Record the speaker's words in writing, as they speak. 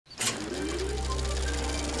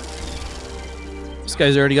This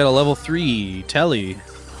guy's already got a level 3 telly.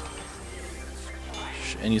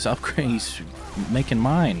 And he's upgrading. He's making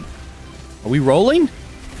mine. Are we rolling?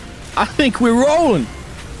 I think we're rolling.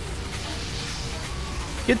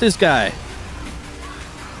 Get this guy.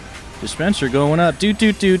 Dispenser going up. Dude.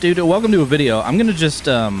 Welcome to a video. I'm gonna just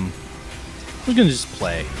play.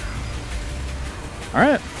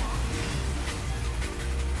 Alright.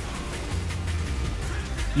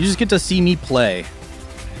 You just get to see me play.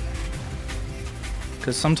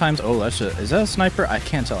 Because sometimes... Oh, that's is that a sniper? I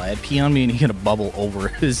can't tell. I had pee on me and he had a bubble over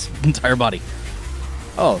his entire body.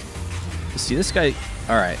 Oh. See, this guy...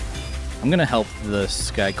 Alright. I'm going to help this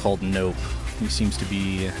guy called Nope. He seems to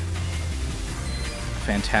be a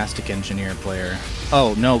fantastic engineer player.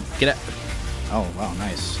 Oh, no. Get out. Oh, wow.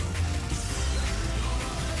 Nice.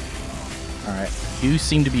 Alright. You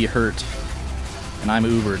seem to be hurt. And I'm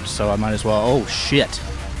Ubered, so I might as well... Oh, shit.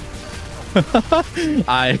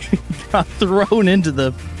 I got thrown into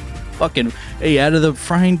the fucking out of the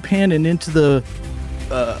frying pan and into the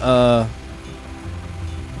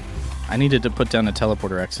I needed to put down a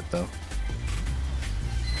teleporter exit though.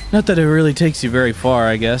 Not that it really takes you very far,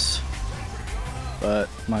 I guess, but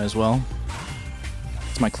might as well.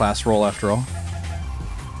 It's my class role after all.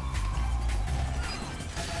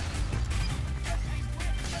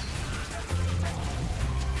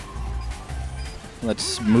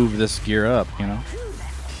 Let's move this gear up, you know?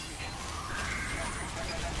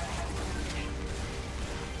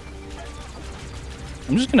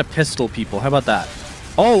 I'm just gonna pistol people. How about that?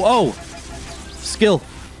 Oh! Skill.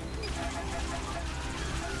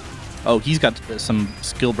 Oh, he's got some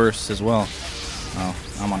skill bursts as well. Oh,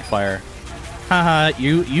 I'm on fire. Haha,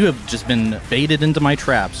 you have just been baited into my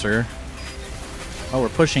trap, sir. Oh, we're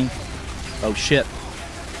pushing. Oh, shit.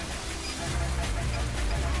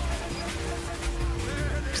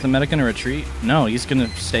 The medic gonna retreat? No, he's gonna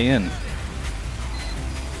stay in.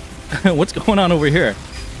 What's going on over here?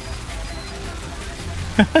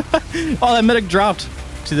 Oh, that medic dropped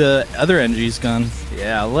to the other NG's gun.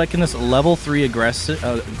 Yeah, liking this level 3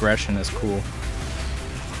 aggression is cool.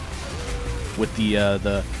 With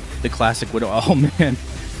the classic widow. Oh man,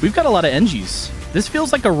 we've got a lot of NGs. This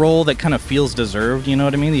feels like a role that kind of feels deserved. You know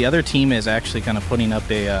what I mean? The other team is actually kind of putting up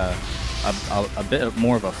a bit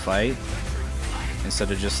more of a fight.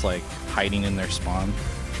 Instead of just like hiding in their spawn.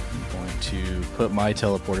 I'm going to put my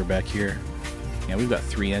teleporter back here. Yeah, we've got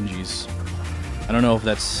 3 NGs. I don't know if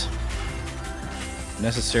that's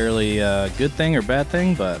necessarily a good thing or bad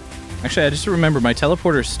thing, but actually I just remember my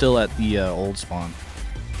teleporter is still at the old spawn.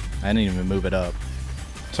 I didn't even move it up.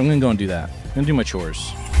 So I'm gonna go and do that. I'm gonna do my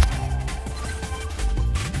chores.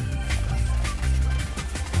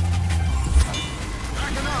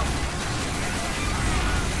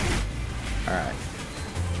 Alright.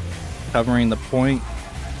 Covering the point.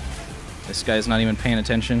 This guy's not even paying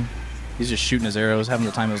attention. He's just shooting his arrows, having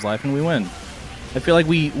the time of his life, and we win. I feel like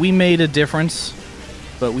we made a difference,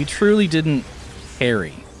 but we truly didn't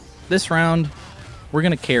carry. This round, we're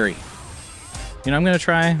going to carry. You know, I'm going to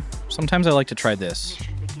try... Sometimes I like to try this.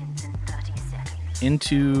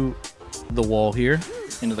 Into the wall here,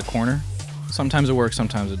 into the corner. Sometimes it works,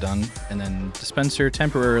 sometimes it doesn't. And then dispenser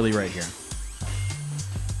temporarily right here.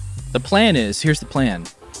 The plan is, here's the plan.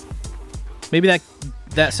 Maybe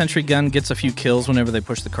that sentry gun gets a few kills whenever they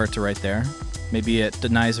push the cart to right there. Maybe it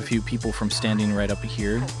denies a few people from standing right up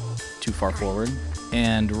here, too far forward.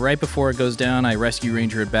 And right before it goes down, I rescue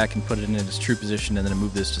ranger it back and put it in its true position, and then I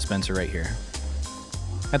move this dispenser right here.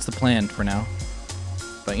 That's the plan for now.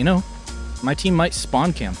 But you know, my team might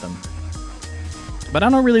spawn camp them. But I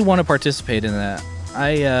don't really want to participate in that.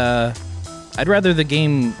 I'd rather the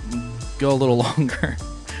game go a little longer.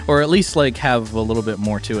 Or at least like have a little bit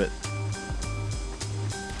more to it.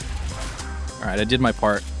 Alright, I did my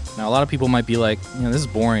part. Now, a lot of people might be like, you know, this is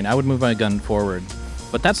boring. I would move my gun forward.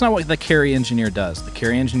 But that's not what the carry engineer does. The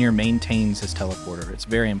carry engineer maintains his teleporter. It's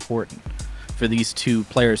very important for these 2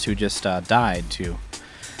 players who just died to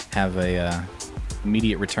have a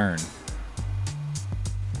immediate return.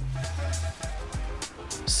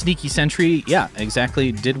 Sneaky sentry, yeah,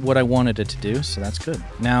 exactly. Did what I wanted it to do, so that's good.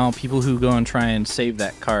 Now, people who go and try and save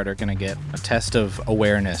that card are going to get a test of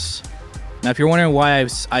awareness. Now, if you're wondering why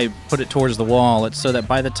I put it towards the wall, it's so that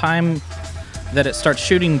by the time that it starts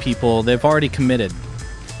shooting people, they've already committed.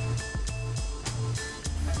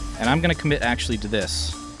 And I'm going to commit actually to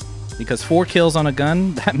this. Because 4 kills on a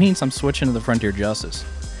gun, that means I'm switching to the Frontier Justice.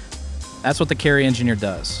 That's what the carry engineer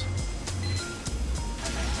does.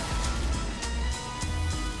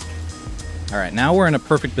 Alright, now we're in a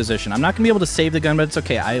perfect position. I'm not going to be able to save the gun, but it's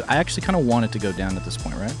okay. I actually kind of want it to go down at this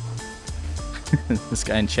point, right? This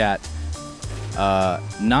guy in chat.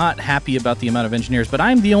 Not happy about the amount of engineers, but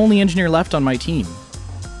I'm the only engineer left on my team.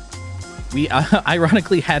 We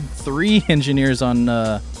ironically had 3 engineers on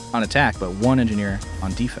attack, but 1 engineer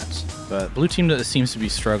on defense. But blue team seems to be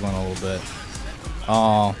struggling a little bit.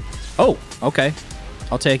 Oh, okay.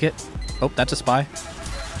 I'll take it. Oh, that's a spy.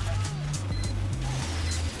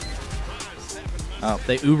 Oh,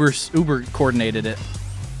 they Uber coordinated it.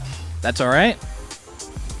 That's all right.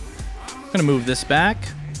 I'm gonna move this back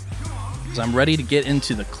because I'm ready to get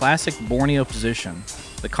into the classic Borneo position.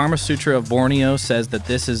 The Karma Sutra of Borneo says that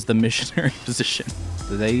this is the missionary position.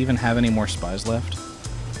 Do they even have any more spies left?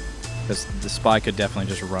 Because the spy could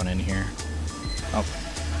definitely just run in here. Oh.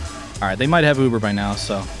 Alright, they might have Uber by now,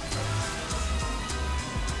 so.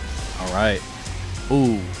 Alright.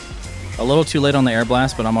 Ooh. A little too late on the air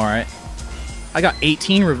blast, but I'm alright. I got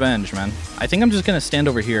 18 revenge, man. I think I'm just going to stand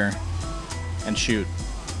over here and shoot.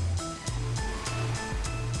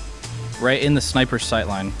 Right in the sniper's sight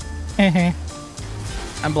line.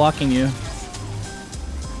 I'm blocking you.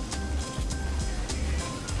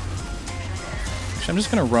 Actually, I'm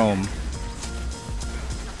just going to roam.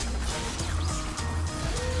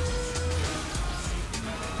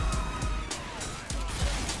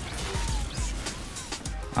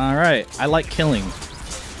 Alright, I like killing.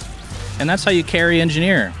 And that's how you carry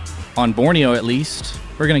engineer. On Borneo, at least.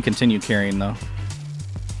 We're going to continue carrying, though.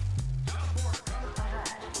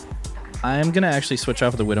 I'm going to actually switch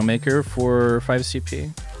off the Widowmaker for 5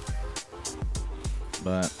 CP.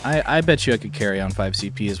 But I bet you I could carry on 5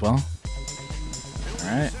 CP as well.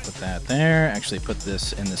 Alright, put that there. Actually put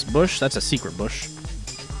this in this bush. That's a secret bush.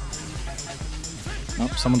 Oh,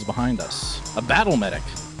 someone's behind us. A battle medic.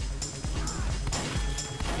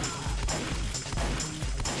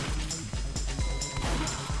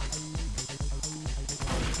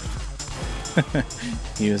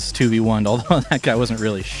 He was 2v1'd, although that guy wasn't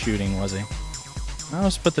really shooting, was he? I'll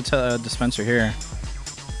just put the dispenser here.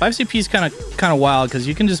 5 CP is kind of wild because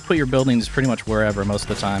you can just put your buildings pretty much wherever most of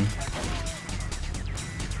the time.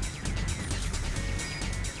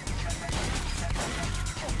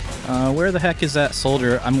 Where the heck is that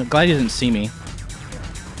soldier? I'm glad he didn't see me.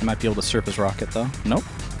 I might be able to surf his rocket though. Nope.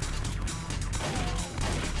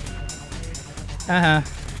 Haha.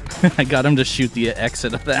 I got him to shoot the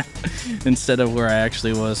exit of that instead of where I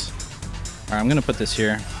actually was. Alright, I'm gonna put this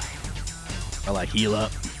here. I'll like heal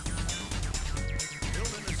up.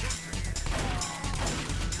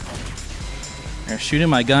 They're shooting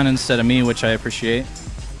my gun instead of me, which I appreciate.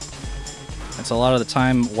 That's a lot of the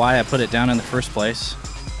time why I put it down in the first place.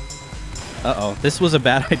 Uh-oh, this was a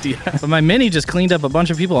bad idea. But my mini just cleaned up a bunch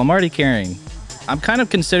of people I'm already carrying. I'm kind of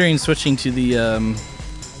considering switching to the,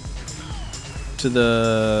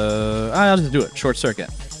 I'll just do it. Short circuit.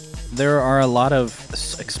 There are a lot of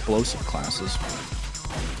explosive classes.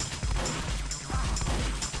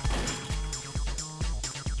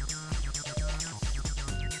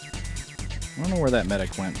 I don't know where that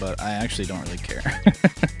medic went, but I actually don't really care.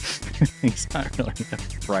 He's not really a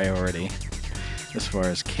priority as far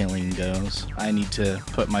as killing goes. I need to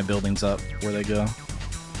put my buildings up where they go.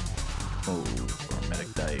 Oh, our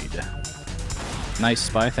medic died. Nice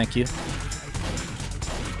spy, thank you.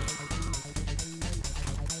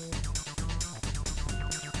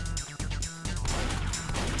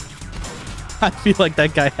 I feel like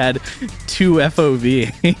that guy had 2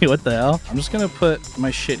 FOV. What the hell? I'm just gonna put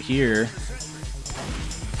my shit here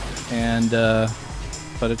and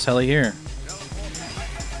put a telly here.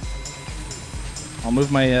 I'll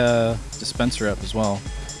move my dispenser up as well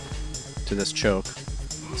to this choke,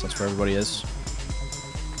 so that's where everybody is.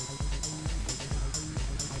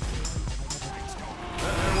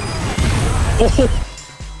 Oh!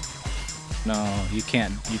 No, you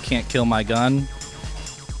can't kill my gun.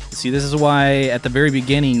 See, this is why at the very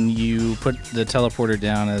beginning you put the teleporter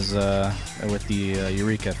down as with the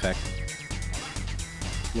Eureka effect.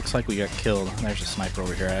 Looks like we got killed. There's a sniper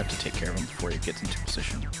over here. I have to take care of him before he gets into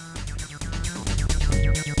position.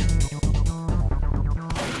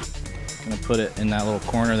 Gonna put it in that little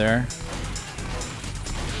corner there.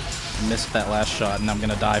 Missed that last shot, and I'm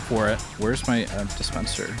gonna die for it. Where's my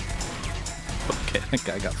dispenser? Okay, that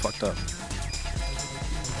guy got fucked up.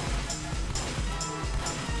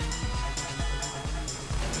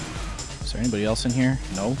 Is there anybody else in here?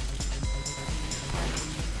 No.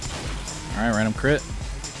 Alright, random crit.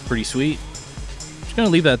 Pretty sweet. Just gonna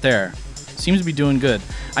leave that there. Seems to be doing good.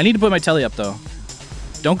 I need to put my telly up though.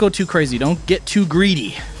 Don't go too crazy. Don't get too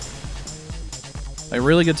greedy. A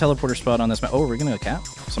really good teleporter spot on this map. Oh, we're gonna go cap?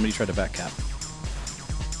 Somebody tried to back cap.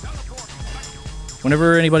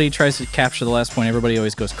 Whenever anybody tries to capture the last point, everybody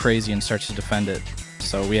always goes crazy and starts to defend it.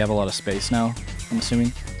 So we have a lot of space now, I'm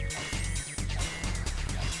assuming.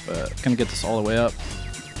 But gonna get this all the way up.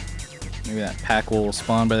 Maybe that pack will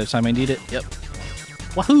spawn by the time I need it. Yep.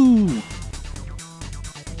 Wahoo!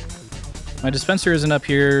 My dispenser isn't up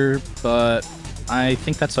here, but I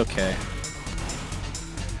think that's okay.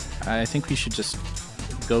 I think we should just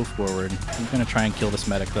go forward. I'm gonna try and kill this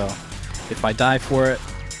medic though. If I die for it,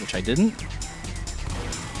 which I didn't,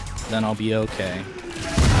 then I'll be okay.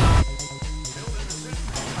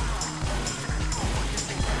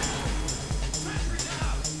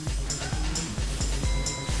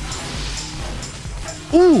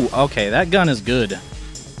 Ooh, okay, that gun is good.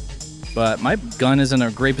 But my gun is in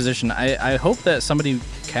a great position. I hope that somebody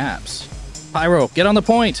caps. Pyro, get on the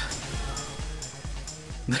point!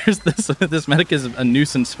 There's this medic is a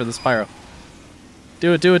nuisance for this Pyro.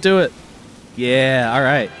 Do it, do it, do it! Yeah,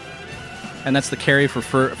 alright. And that's the carry for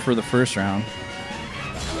the first round.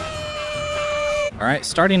 Alright,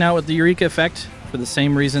 starting out with the Eureka effect for the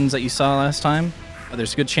same reasons that you saw last time.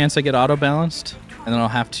 There's a good chance I get auto-balanced, and then I'll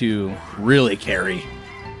have to really carry.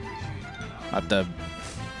 I'll have to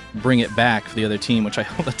bring it back for the other team, which I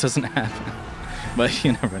hope that doesn't happen. But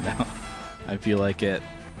you never know. I feel like it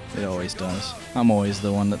always does. I'm always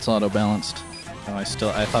the one that's auto-balanced. Oh, I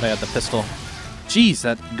thought I had the pistol. Jeez,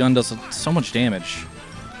 that gun does so much damage.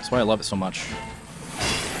 That's why I love it so much.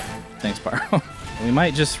 Thanks, Pyro. We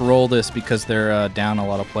might just roll this because they're down a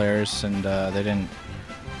lot of players, and they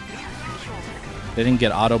didn't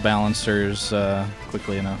get auto-balancers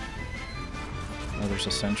quickly enough. Oh, there's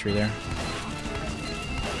a sentry there.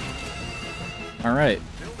 All right.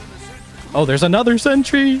 Oh, there's another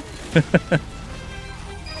sentry!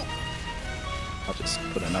 I'll just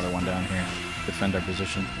put another one down here. Defend our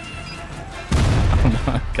position. Oh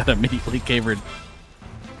no, I got immediately cavered.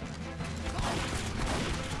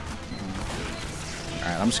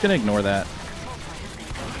 Alright, I'm just gonna ignore that.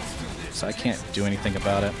 So I can't do anything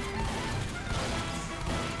about it.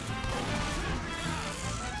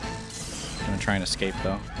 I'm gonna try and escape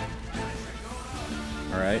though.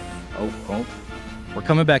 Alright. Oh. We're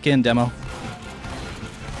coming back in, demo.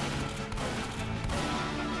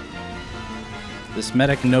 This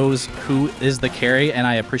medic knows who is the carry, and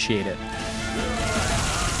I appreciate it.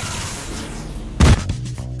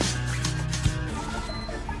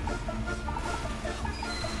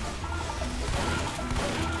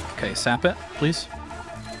 Okay, sap it, please.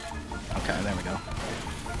 Okay, there we go.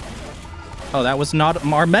 Oh, that was not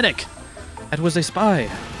our medic! That was a spy!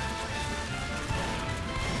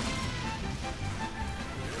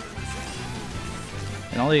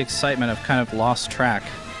 In all the excitement, I've kind of lost track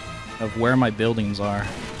of where my buildings are.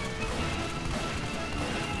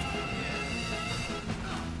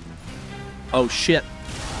 Oh, shit.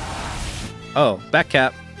 Oh, back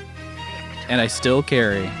cap. And I still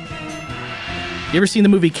carry. You ever seen the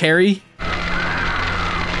movie Carrie?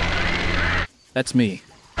 That's me.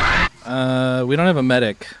 We don't have a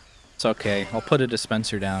medic. It's okay. I'll put a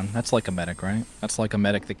dispenser down. That's like a medic, right? That's like a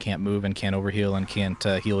medic that can't move and can't overheal and can't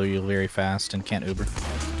heal you very fast and can't Uber.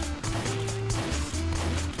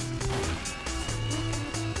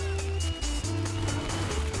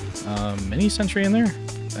 Mini sentry in there?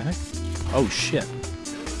 What the heck? Oh, shit.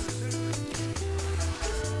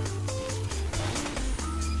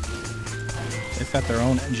 They've got their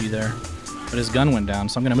own edgy there. But his gun went down,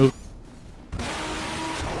 so I'm gonna move.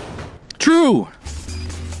 True!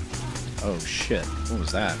 Oh, shit. What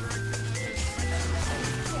was that?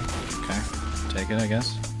 Okay. Take it, I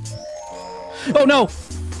guess. Oh, no!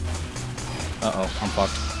 Uh-oh. I'm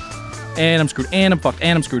fucked. And I'm screwed. And I'm fucked.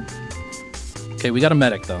 And I'm screwed. Okay, we got a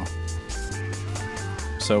medic, though.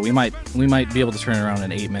 So we might be able to turn it around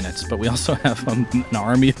in 8 minutes, but we also have an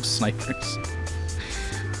army of snipers.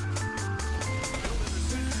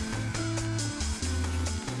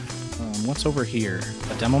 What's over here?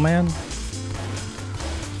 A demo man?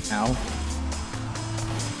 Ow.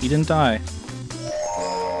 He didn't die.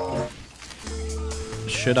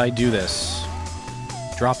 Should I do this?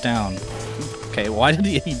 Drop down. Okay, why did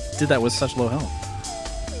he did that with such low health?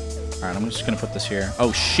 Alright, I'm just gonna put this here.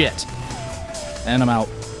 Oh shit! And I'm out.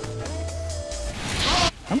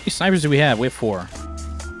 How many snipers do we have? We have 4.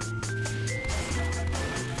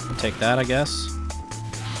 I'll take that, I guess.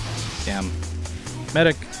 Damn.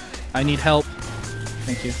 Medic, I need help.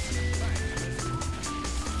 Thank you.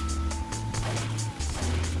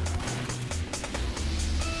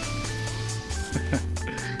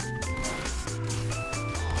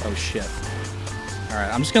 Oh shit.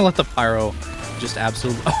 Alright, I'm just gonna let the pyro just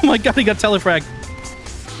absolutely... Oh my god, he got telefrag!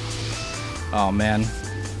 Oh man.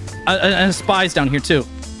 And a spy's down here too.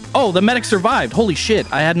 Oh, the medic survived! Holy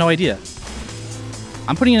shit, I had no idea.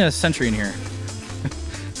 I'm putting in a sentry in here.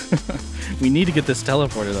 We need to get this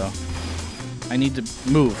teleporter though. I need to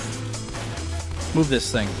move. Move this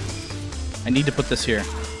thing. I need to put this here.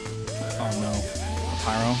 Oh no.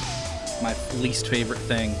 Pyro. My least favorite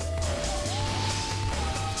thing.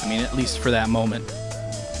 I mean, at least for that moment.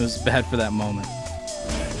 It was bad for that moment.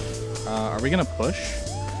 Are we gonna push?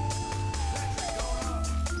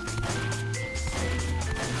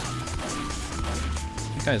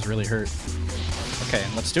 That guy's really hurt. Okay,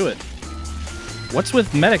 let's do it. What's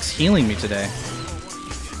with medics healing me today?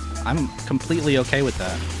 I'm completely okay with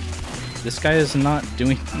that. This guy is not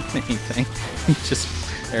doing anything. He's just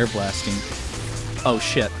air blasting. Oh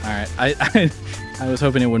shit! All right, I was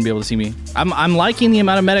hoping it wouldn't be able to see me. I'm liking the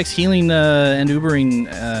amount of medics healing and Ubering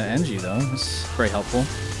NG though. It's very helpful.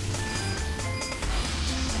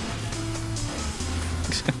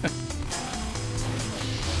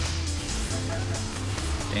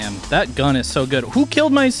 Damn, that gun is so good. Who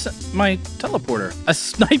killed my teleporter? A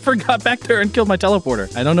sniper got back there and killed my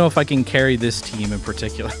teleporter. I don't know if I can carry this team in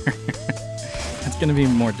particular. It's gonna be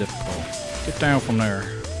more difficult. Get down from there.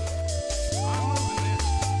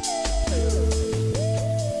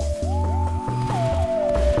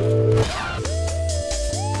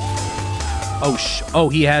 Oh,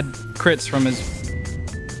 he had crits from his...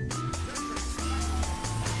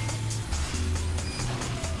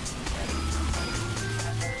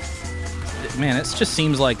 Man, it just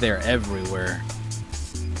seems like they're everywhere.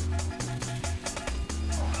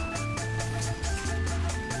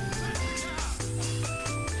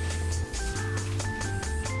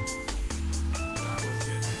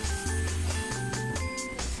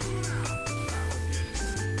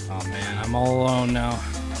 Oh man, I'm all alone now.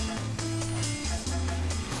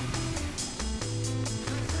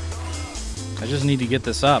 I just need to get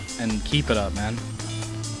this up and keep it up, man.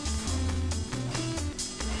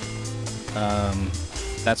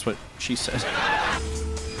 That's what she said. Okay,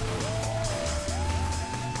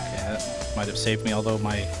 that might have saved me, although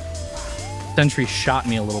my sentry shot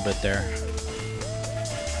me a little bit there.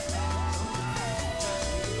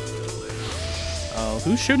 Oh,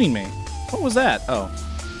 who's shooting me? What was that? Oh.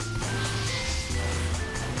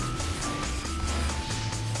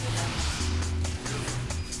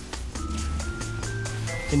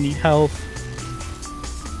 I need help.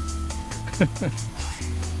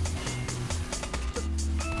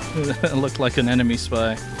 It looked like an enemy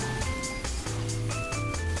spy.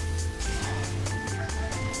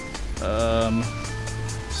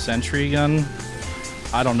 Sentry gun?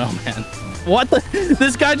 I don't know, man. What the?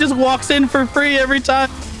 This guy just walks in for free every time.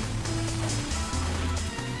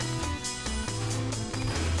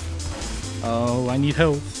 Oh, I need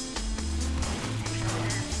help.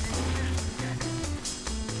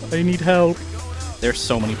 I need help. There's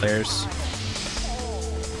so many players.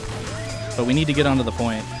 But we need to get onto the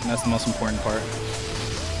point, and that's the most important part.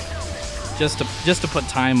 Just to put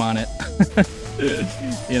time on it.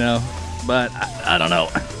 You know, but I don't know.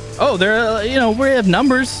 Oh, there, you know, we have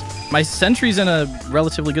numbers. My sentry's in a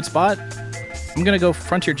relatively good spot. I'm gonna go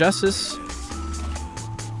Frontier Justice.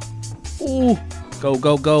 Ooh, go,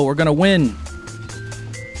 go, go. We're gonna win.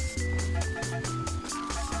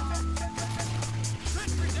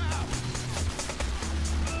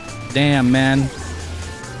 Damn, man.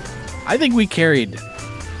 I think we carried.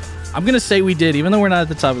 I'm gonna say we did, even though we're not at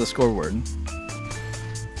the top of the scoreboard.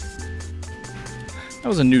 That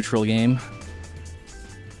was a neutral game.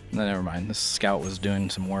 No, never mind. This scout was doing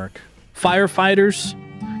some work. Firefighters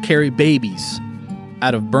carry babies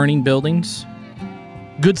out of burning buildings.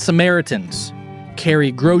 Good Samaritans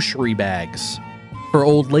carry grocery bags for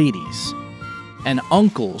old ladies. And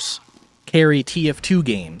uncles carry TF2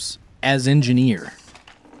 games as engineer.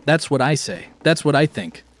 That's what I say. That's what I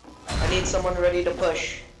think. I need someone ready to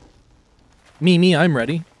push. Me, I'm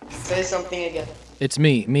ready. Say something again. It's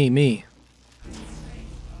me.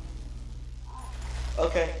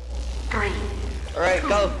 Okay. Alright,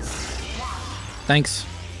 go. Thanks.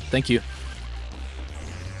 Thank you.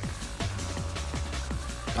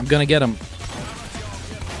 I'm gonna get him.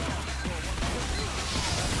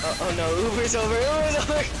 Oh no, Uber's over.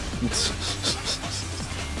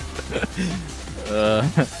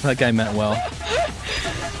 That guy meant well.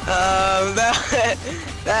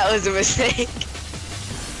 That was a mistake.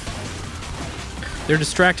 They're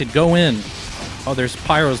distracted. Go in. Oh, there's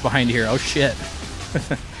pyros behind here. Oh shit.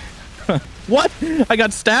 What? I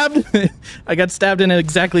got stabbed? I got stabbed and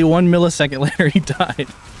exactly 1 millisecond later he died.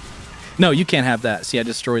 No, you can't have that. See, I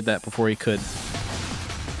destroyed that before he could.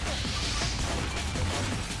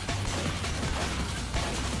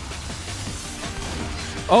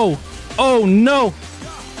 Oh no!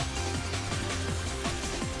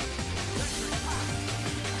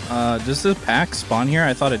 Does the pack spawn here?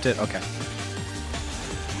 I thought it did. Okay.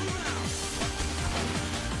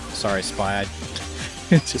 Sorry, Spy. I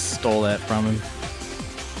just stole that from him.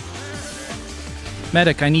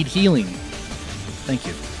 Medic, I need healing. Thank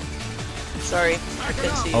you. Sorry, I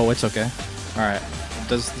couldn't see. Oh, it's okay. Alright.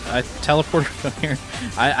 Does I teleport from here?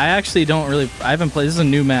 I actually don't really... I haven't played... This is a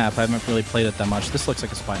new map. I haven't really played it that much. This looks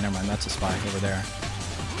like a spy. Never mind. That's a spy over there.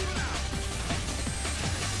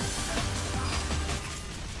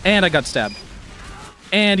 And I got stabbed.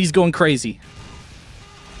 And he's going crazy.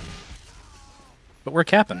 But we're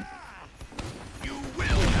capping.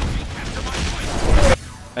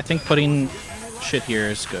 I think putting shit here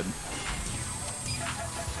is good.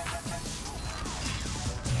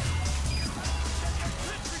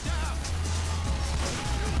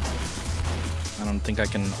 I don't think I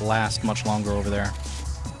can last much longer over there.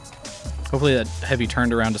 Hopefully that heavy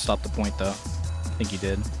turned around to stop the point, though. I think he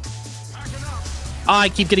did. Ah, I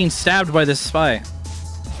keep getting stabbed by this spy.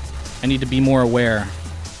 I need to be more aware.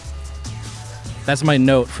 That's my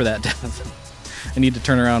note for that death. I need to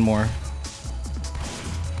turn around more.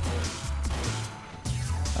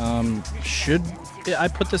 Should I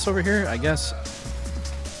put this over here? I guess.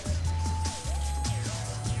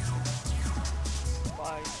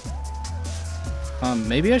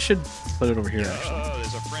 Maybe I should put it over here, actually. Oh,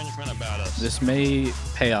 there's a Frenchman about us. This may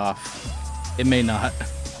pay off. It may not.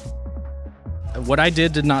 What I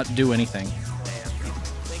did not do anything.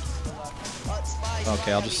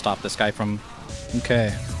 Okay, I'll just stop this guy from...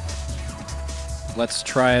 Okay. Let's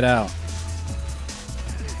try it out.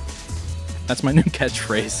 That's my new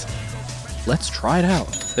catchphrase. Let's try it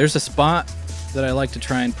out. There's a spot that I like to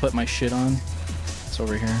try and put my shit on. It's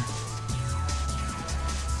over here.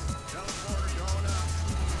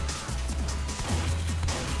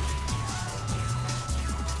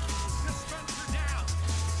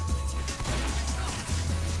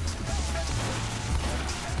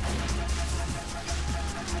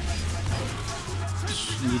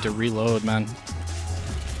 Need to reload, man.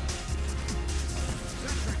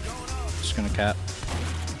 Just gonna cap.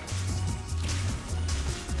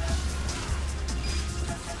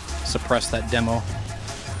 Suppress that demo.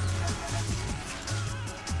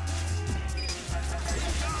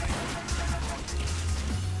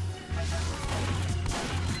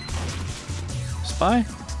 Spy?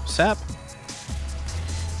 Sap?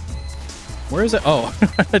 Where is it? Oh,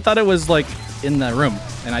 I thought it was like in the room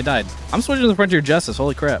and I died. I'm switching to the Frontier Justice.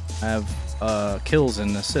 Holy crap. I have kills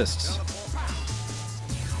and assists.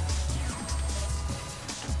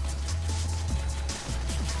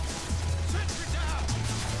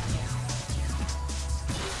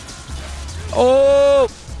 Oh!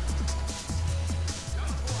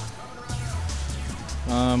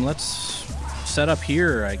 Let's set up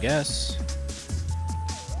here, I guess.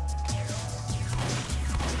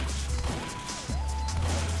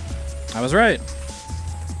 I was right.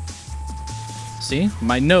 See?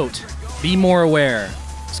 My note. Be more aware.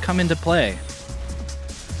 It's come into play.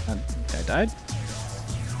 I died?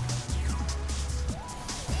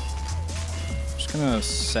 Just gonna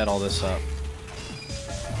set all this up.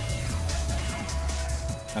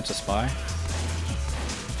 That's a spy.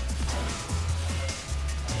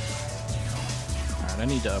 Alright, I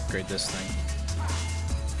need to upgrade this thing.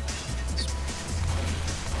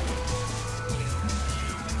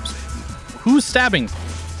 Who's stabbing?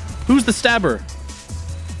 Who's the stabber?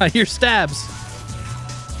 I hear stabs.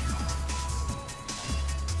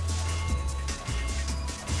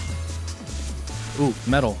 Ooh,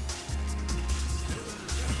 metal.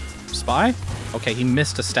 Spy? Okay, he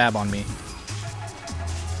missed a stab on me.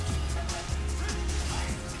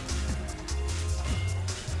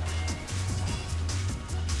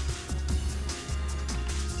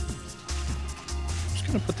 Just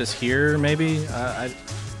gonna put this here, maybe. I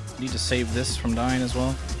need to save this from dying as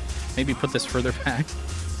well. Maybe put this further back.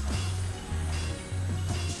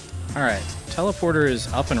 Alright, teleporter is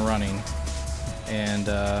up and running. And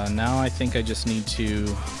now I think I just need to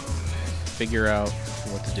figure out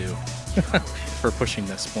what to do for pushing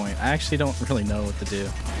this point. I actually don't really know what to do.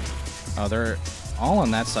 Oh, they're all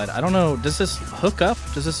on that side. I don't know, does this hook up?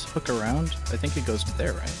 Does this hook around? I think it goes to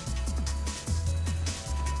there, right?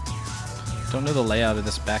 Don't know the layout of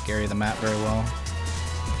this back area of the map very well.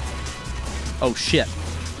 Oh shit.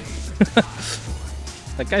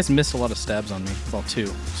 That guy's missed a lot of stabs on me. Well, 2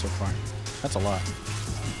 so far. That's a lot.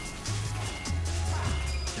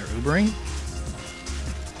 They're Ubering.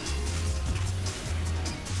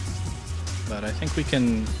 But I think we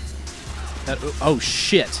can... oh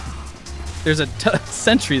shit. There's a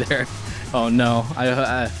sentry there. Oh no.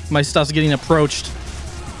 My stuff's getting approached.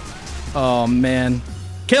 Oh man.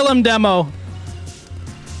 Kill him, Demo!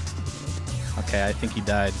 Okay, I think he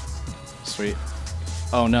died. Sweet.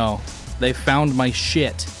 Oh no. They found my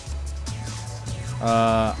shit.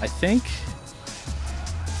 I think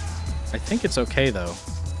it's okay though.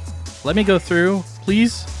 Let me go through,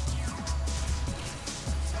 please.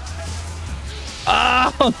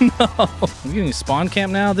 Oh no! I'm getting spawn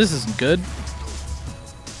camp now. This isn't good.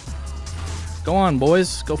 Go on,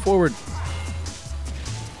 boys. Go forward.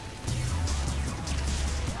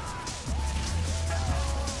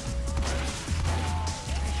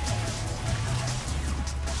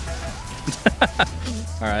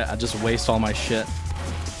 Alright, I just waste all my shit.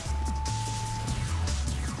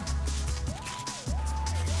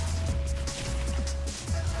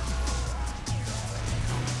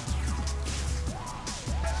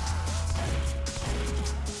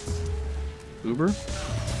 Uber.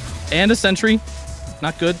 And a sentry.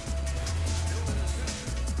 Not good.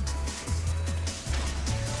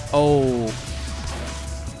 Oh.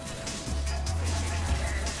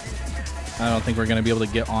 I don't think we're going to be able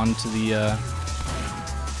to get onto the... I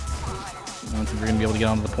don't think we're going to be able to get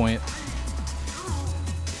onto the point.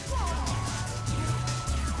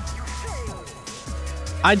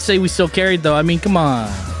 I'd say we still carried, though. I mean, come on.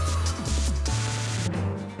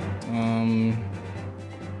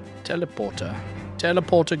 Teleporter.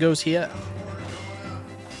 Teleporter goes here.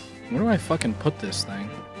 Where do I fucking put this thing?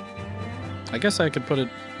 I guess I could put it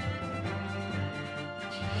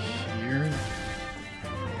here.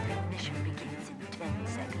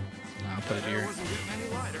 I'll put it here.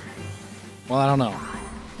 Well, I don't know.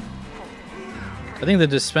 I think the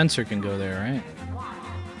dispenser can go there, right?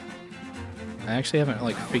 I actually haven't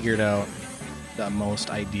like figured out the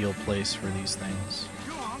most ideal place for these things.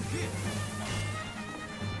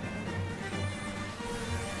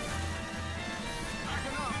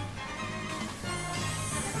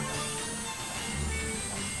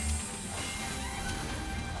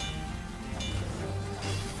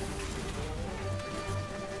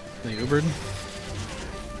 They Ubered.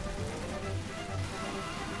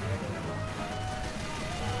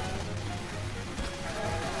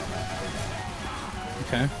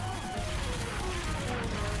 Okay.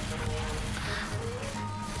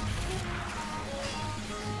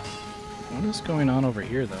 What is going on over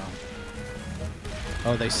here, though?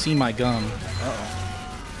 Oh, they see my gun. Uh-oh.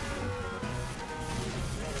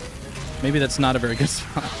 Maybe that's not a very good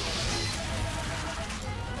spot.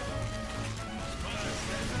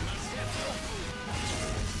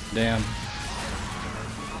 Damn.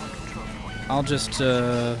 I'll just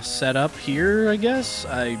set up here, I guess.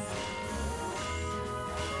 I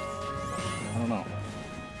don't know.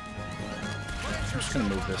 I'm just gonna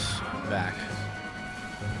move this back.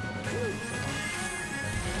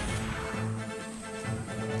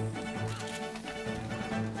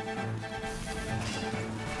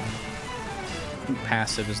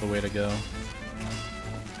 Passive is the way to go.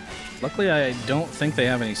 Luckily, I don't think they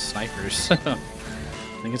have any snipers.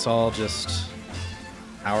 I think it's all just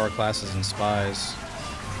hourglasses and spies.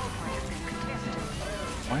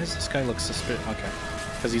 Why does this guy look suspicious? Okay.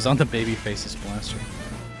 Because he's on the babyface's blaster.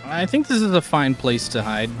 I think this is a fine place to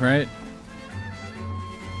hide, right?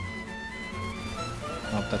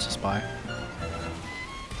 Oh, that's a spy.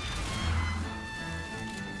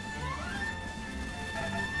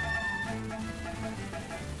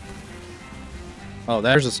 Oh,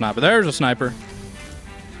 there's a sniper. There's a sniper.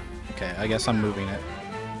 Okay, I guess I'm moving it.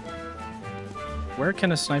 Where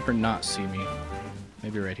can a sniper not see me?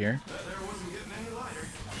 Maybe right here.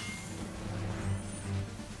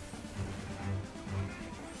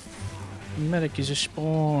 Medic is a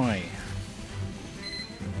spy.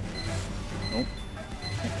 Nope.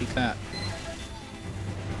 Can't peek that.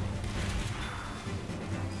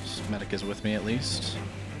 This medic is with me at least.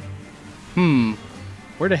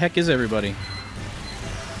 Where the heck is everybody?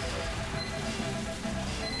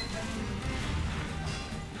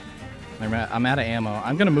 I'm out of ammo.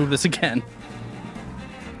 I'm gonna move this again.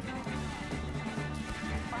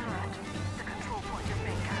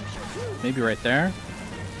 Maybe right there.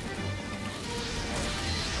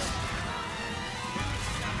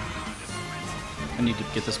 I need to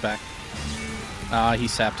get this back. He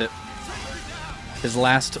sapped it. His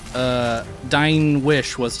last dying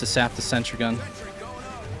wish was to sap the sentry gun.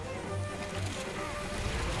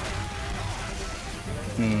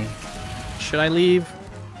 Should I leave?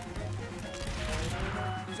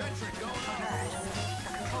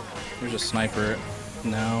 There's a sniper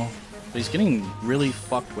now. But he's getting really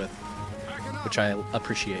fucked with, which I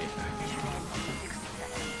appreciate.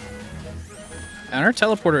 And our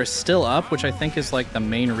teleporter is still up, which I think is like the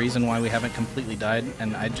main reason why we haven't completely died.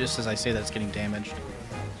 And just as I say that, it's getting damaged.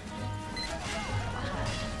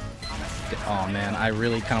 Oh man, I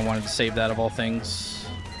really kind of wanted to save that of all things.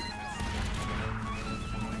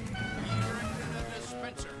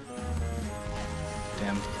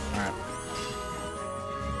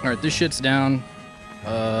 Alright, this shit's down.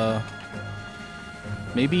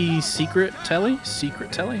 Maybe secret telly?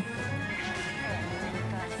 Secret telly?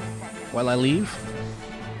 While I leave?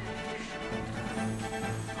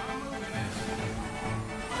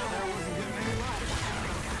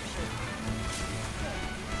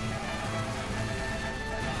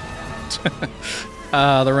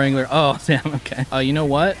 The Wrangler. Oh, damn, okay. You know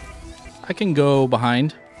what? I can go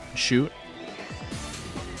behind, shoot.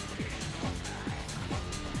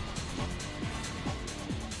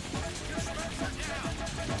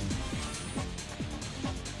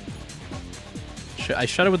 I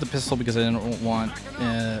shot it with the pistol because I didn't want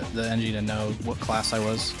the NG to know what class I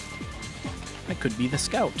was. I could be the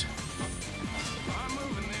scout.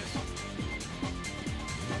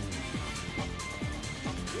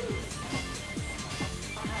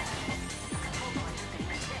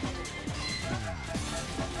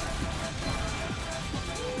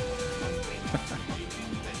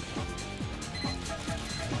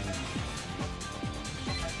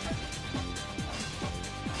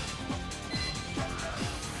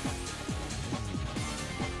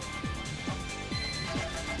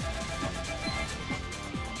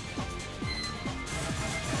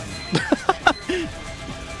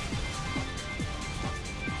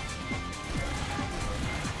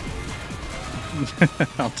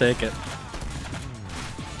 I'll take it.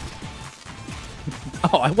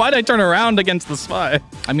 Oh, why'd I turn around against the spy?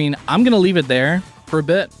 I mean, I'm gonna leave it there for a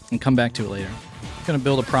bit and come back to it later. I'm gonna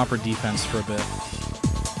build a proper defense for a bit.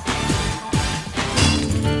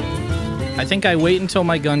 I think I wait until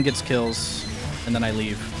my gun gets kills and then I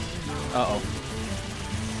leave. Uh-oh.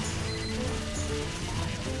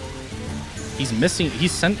 He's missing.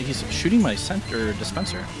 He's shooting my center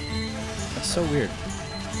dispenser. That's so weird.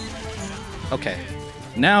 Okay,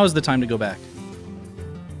 now is the time to go back.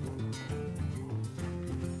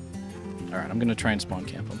 All right, I'm gonna try and spawn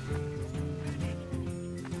camp him.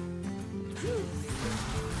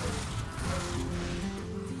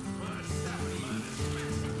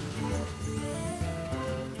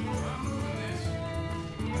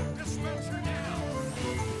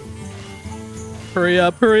 Hurry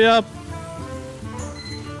up, hurry up.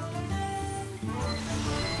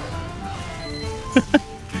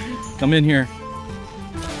 Come in here.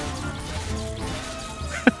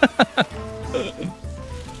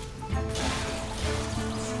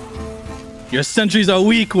 Your sentries are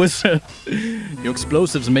weak, Wizard. Your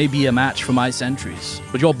explosives may be a match for my sentries,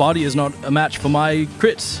 but your body is not a match for my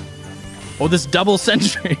crits. Or this double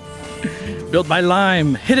sentry. Built by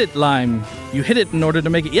Lime. Hit it, Lime. You hit it in order to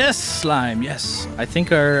make it. Yes, Slime, yes. I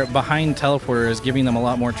think our behind teleporter is giving them a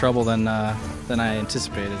lot more trouble than I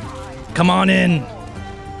anticipated. Come on in.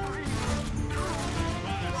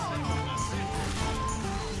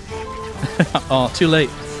 Oh, too late.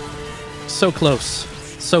 So close.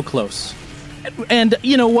 So close. And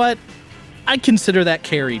you know what? I consider that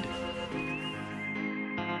carried.